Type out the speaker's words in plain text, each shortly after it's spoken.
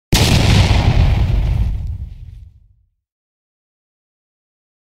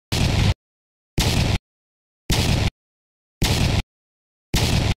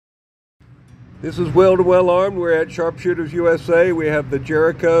This is Will to Well Armed. We're at Sharpshooters USA. We have the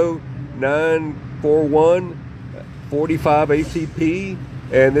Jericho 941 45 ACP,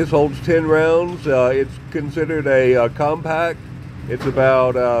 and this holds 10 rounds. It's considered a compact. It's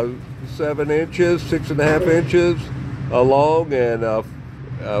about 7 inches, 6.5 inches long, and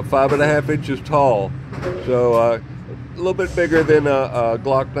 5.5 inches tall. So a little bit bigger than a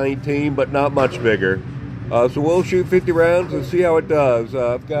Glock 19, but not much bigger. So we'll shoot 50 rounds and see how it does.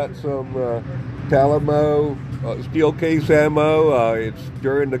 I've got some Talamo steel case ammo. It's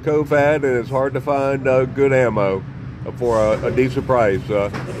during the COVID, and it's hard to find good ammo for a decent price.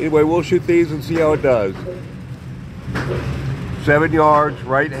 Anyway, we'll shoot these and see how it does. 7 yards,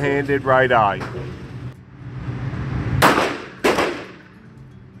 right-handed, right eye.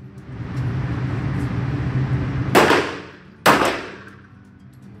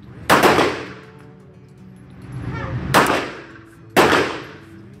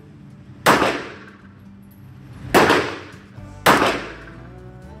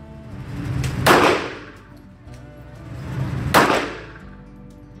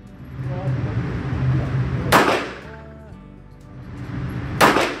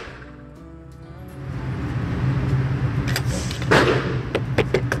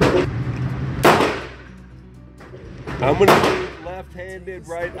 I'm going to shoot left-handed,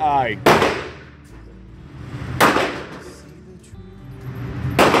 right eye.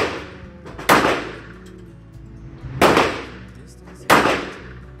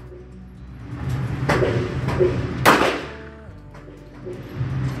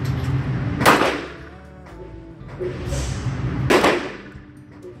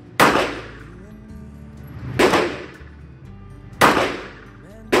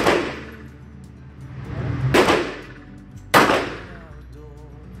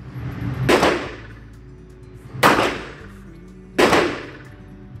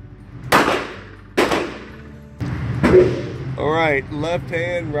 All right, left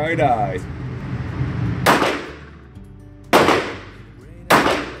hand, right eye.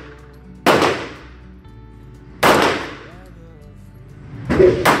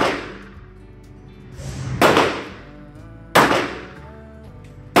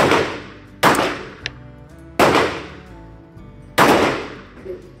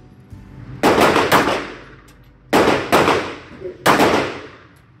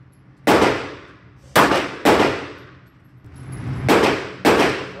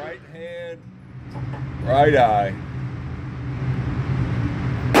 Right eye.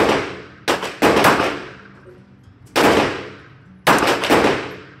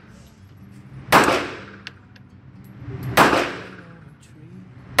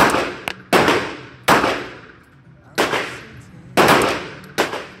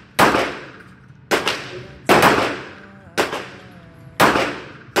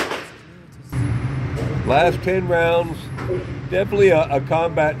 Last 10 rounds, definitely a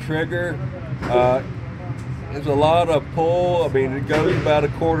combat trigger. There's a lot of pull. I mean, it goes about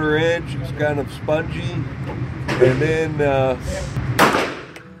 1/4 inch. It's kind of spongy, and then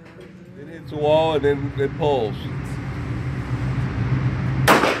it hits the wall, and then it pulls.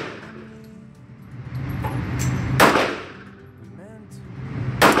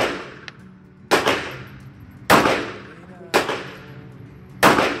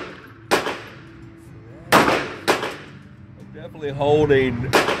 I'm definitely holding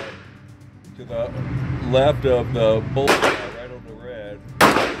to the left of the bullseye, right on the red.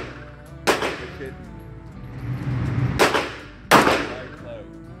 It's hitting right close.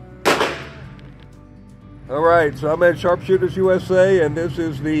 All right, so I'm at Sharpshooters USA, and this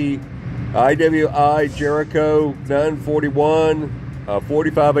is the IWI Jericho 941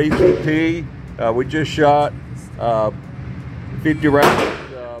 45 ACP. We just shot 50 rounds.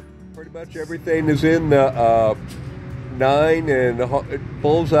 Pretty much everything is in the 9 and the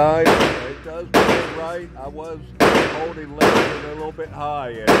bullseye. It does get right. I was holding left and a little bit high,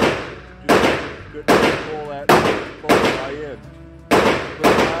 and just couldn't pull that bullseye in. Put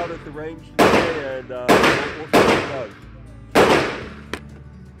it out at the range today, and we'll see what it does.